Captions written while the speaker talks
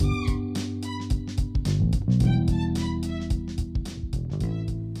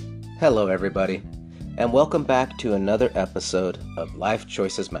Hello, everybody, and welcome back to another episode of Life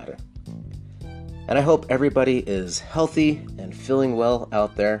Choices Matter. And I hope everybody is healthy and feeling well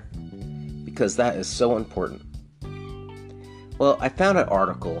out there, because that is so important. Well, I found an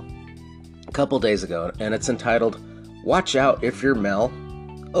article a couple days ago, and it's entitled, "Watch Out If You're Male,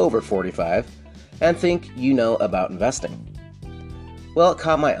 Over 45, and Think You Know About Investing." Well, it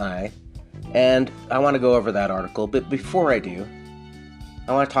caught my eye, and I want to go over that article, but before I do,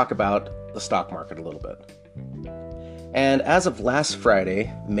 I want to talk about the stock market a little bit. And as of last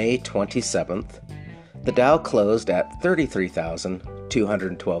Friday, May 27th, the Dow closed at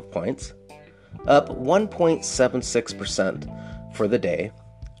 33,212 points, up 1.76% for the day,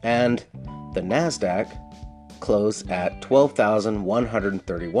 and the Nasdaq closed at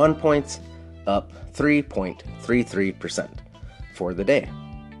 12,131 points, up 3.33% for the day.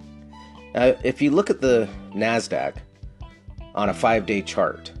 Now, if you look at the Nasdaq on a 5-day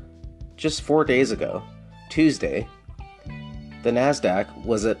chart, just 4 days ago, Tuesday, the Nasdaq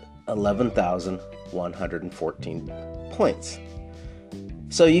was at 11,114 points.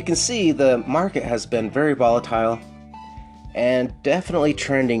 So you can see the market has been very volatile and definitely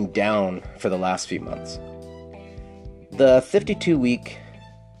trending down for the last few months. The 52-week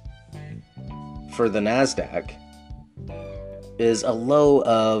for the Nasdaq is a low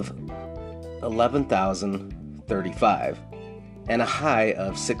of 11,035 and a high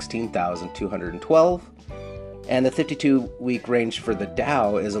of 16,212, and the 52-week range for the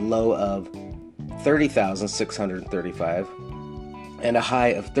Dow is a low of 30,635 and a high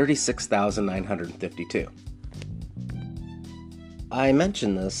of 36,952. I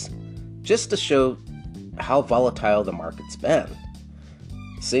mention this just to show how volatile the market's been.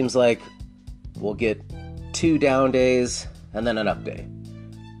 Seems like we'll get 2 down days and then an up day,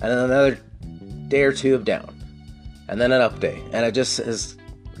 and then another day or two of down, and then an up day, and it just has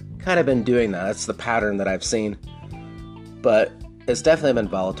kind of been doing that. It's the pattern that I've seen, but it's definitely been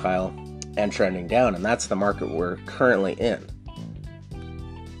volatile and trending down, and that's the market we're currently in.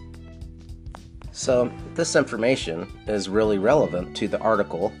 So this information is really relevant to the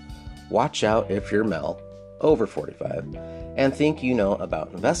article, "Watch Out If You're Male, Over 45, and Think You Know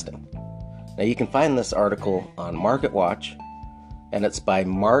About Investing." Now you can find this article on MarketWatch, and it's by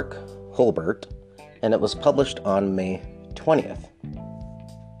Mark Holbert, and it was published on May 20th.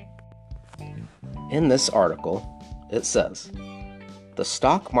 In this article, it says, "The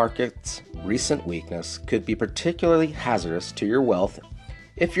stock market's recent weakness could be particularly hazardous to your wealth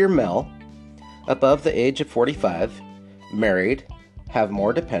if you're male, above the age of 45, married, have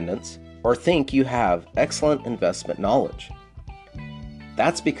more dependents, or think you have excellent investment knowledge.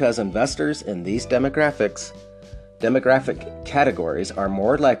 That's because investors in these demographic categories are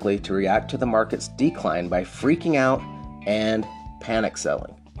more likely to react to the market's decline by freaking out and panic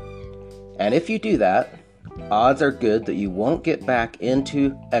selling. And if you do that, odds are good that you won't get back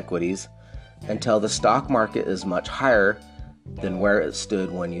into equities until the stock market is much higher than where it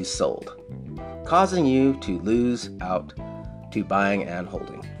stood when you sold, causing you to lose out to buying and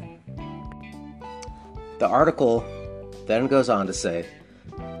holding." The article then goes on to say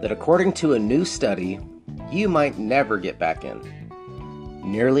that according to a new study, you might never get back in.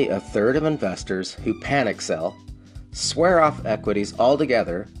 Nearly a third of investors who panic sell swear off equities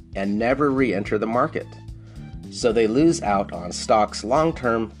altogether and never re-enter the market, so they lose out on stocks'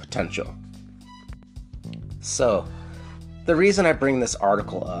 long-term potential. So, the reason I bring this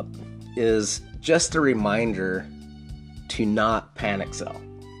article up is just a reminder to not panic sell.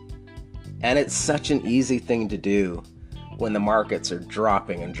 And it's such an easy thing to do when the markets are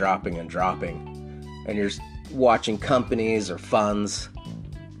dropping and dropping and dropping, and you're watching companies or funds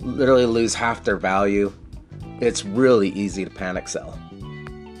literally lose half their value. It's really easy to panic sell.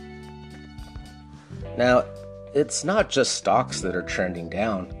 Now, it's not just stocks that are trending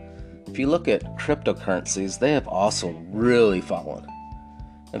down. If you look at cryptocurrencies, they have also really fallen.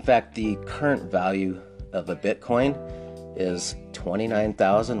 In fact, the current value of a Bitcoin is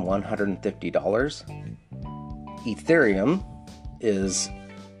 $29,150. Ethereum is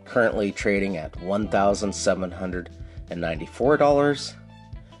currently trading at $1,794.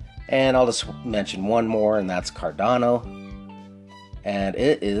 And I'll just mention one more, and that's Cardano. And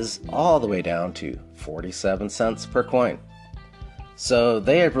it is all the way down to 47 cents per coin. So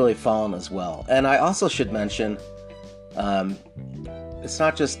they have really fallen as well. And I also should mention, it's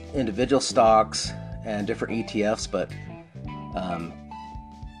not just individual stocks and different ETFs, but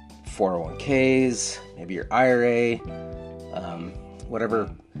 401ks, maybe your IRA, whatever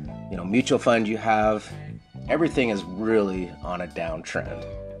mutual fund you have. Everything is really on a downtrend.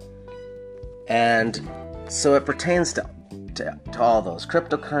 And So it pertains to all those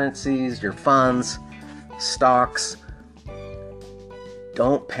cryptocurrencies, your funds, stocks.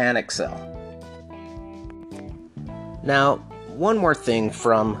 Don't panic sell. Now, one more thing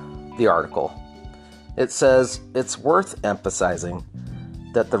from the article. It says it's worth emphasizing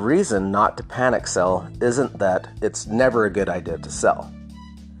that the reason not to panic sell isn't that it's never a good idea to sell.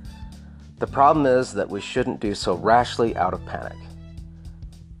 The problem is that we shouldn't do so rashly out of panic.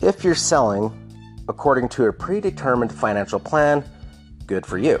 If you're selling according to a predetermined financial plan, good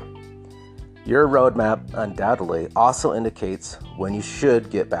for you. Your roadmap undoubtedly also indicates when you should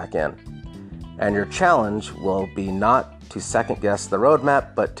get back in. And your challenge will be not to second guess the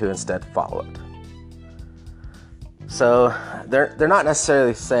roadmap, but to instead follow it. So they're not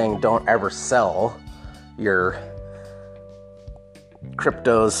necessarily saying don't ever sell your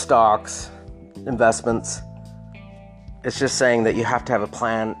cryptos, stocks, investments. It's just saying that you have to have a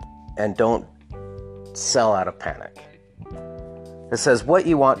plan and don't sell out of panic. It says what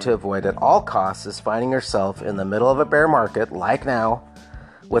you want to avoid at all costs is finding yourself in the middle of a bear market, like now,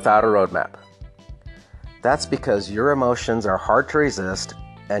 without a roadmap. That's because your emotions are hard to resist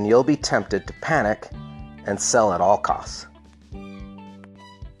and you'll be tempted to panic and sell at all costs.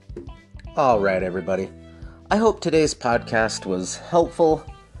 All right, everybody. I hope today's podcast was helpful.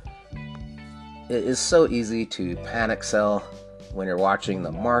 It is so easy to panic sell when you're watching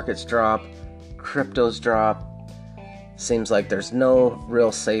the markets drop, cryptos drop. Seems like there's no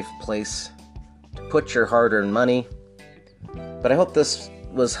real safe place to put your hard-earned money. But I hope this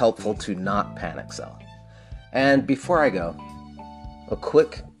was helpful to not panic sell. And before I go, a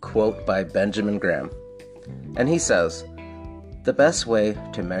quick quote by Benjamin Graham. And he says, "The best way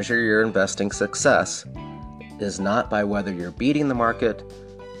to measure your investing success is not by whether you're beating the market,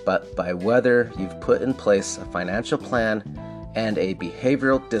 but by whether you've put in place a financial plan and a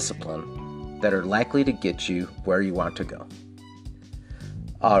behavioral discipline that are likely to get you where you want to go."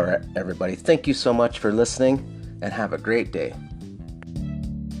 All right, everybody, thank you so much for listening and have a great day.